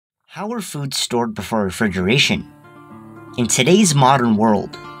How are foods stored before refrigeration? In today's modern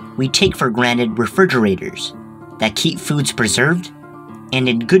world, we take for granted refrigerators that keep foods preserved and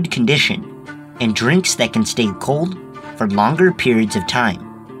in good condition, and drinks that can stay cold for longer periods of time.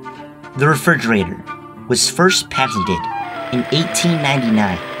 The refrigerator was first patented in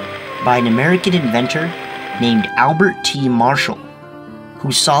 1899 by an American inventor named Albert T. Marshall,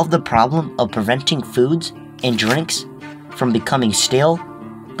 who solved the problem of preventing foods and drinks from becoming stale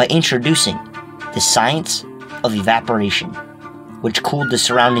by introducing the science of evaporation, which cooled the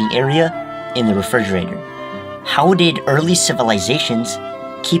surrounding area in the refrigerator. How did early civilizations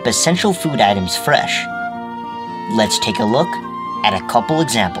keep essential food items fresh? Let's take a look at a couple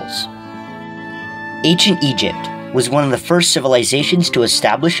examples. Ancient Egypt was one of the first civilizations to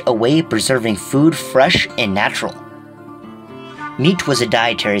establish a way of preserving food fresh and natural. Meat was a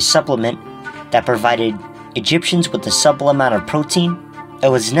dietary supplement that provided Egyptians with the supple amount of protein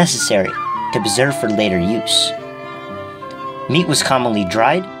that was necessary to preserve for later use. Meat was commonly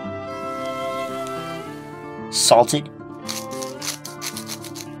dried, salted,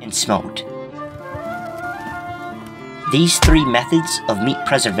 and smoked. These three methods of meat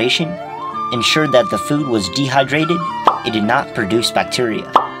preservation ensured that the food was dehydrated and did not produce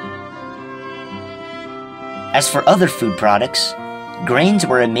bacteria. As for other food products, grains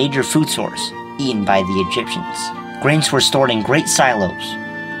were a major food source eaten by the Egyptians. Grains were stored in great silos,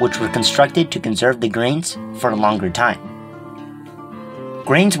 which were constructed to conserve the grains for a longer time.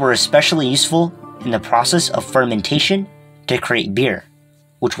 Grains were especially useful in the process of fermentation to create beer,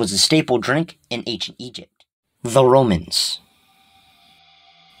 which was a staple drink in ancient Egypt. The Romans.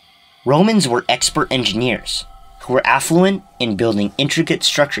 Romans were expert engineers who were affluent in building intricate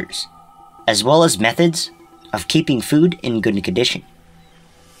structures, as well as methods of keeping food in good condition.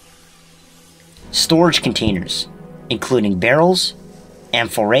 Storage containers, including barrels,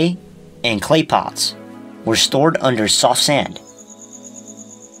 amphorae, and clay pots, were stored under soft sand,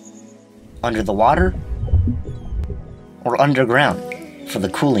 under the water, or underground for the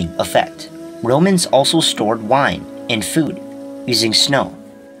cooling effect. Romans also stored wine and food using snow,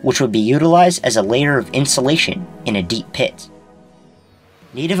 which would be utilized as a layer of insulation in a deep pit.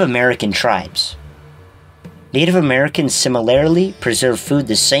 Native American tribes. Native Americans similarly preserved food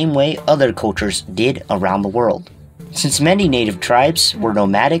the same way other cultures did around the world. Since many native tribes were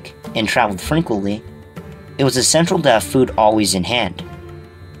nomadic and traveled frequently, it was essential to have food always in hand.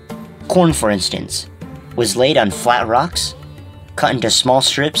 Corn, for instance, was laid on flat rocks, cut into small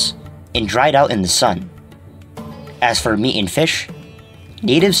strips, and dried out in the sun. As for meat and fish,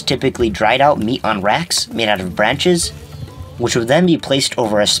 natives typically dried out meat on racks made out of branches, which would then be placed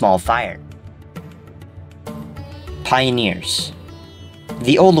over a small fire. Pioneers.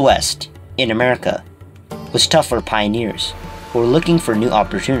 The Old West, in America, was tough for pioneers who were looking for new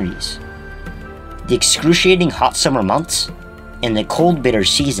opportunities. The excruciating hot summer months and the cold, bitter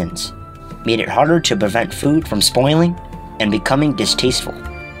seasons made it harder to prevent food from spoiling and becoming distasteful.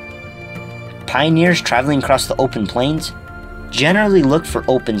 Pioneers traveling across the open plains generally looked for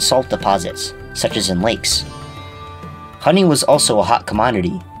open salt deposits, such as in lakes. Honey was also a hot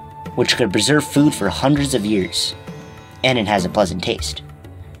commodity, which could preserve food for hundreds of years, and it has a pleasant taste.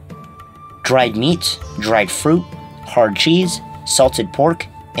 Dried meat, dried fruit, hard cheese, salted pork,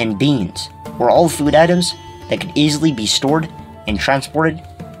 and beans were all food items that could easily be stored and transported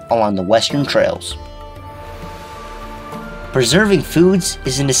along the western trails. Preserving foods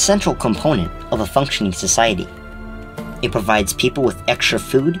is an essential component of a functioning society. It provides people with extra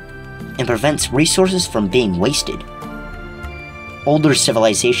food and prevents resources from being wasted. Older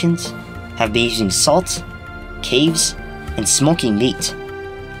civilizations have been using salt, caves, and smoking meat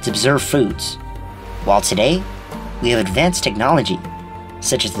to preserve foods, while today we have advanced technology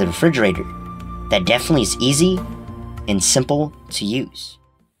such as the refrigerator that definitely is easy and simple to use.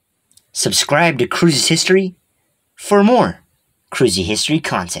 Subscribe to CRUZY History for more CRUZY History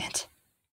content.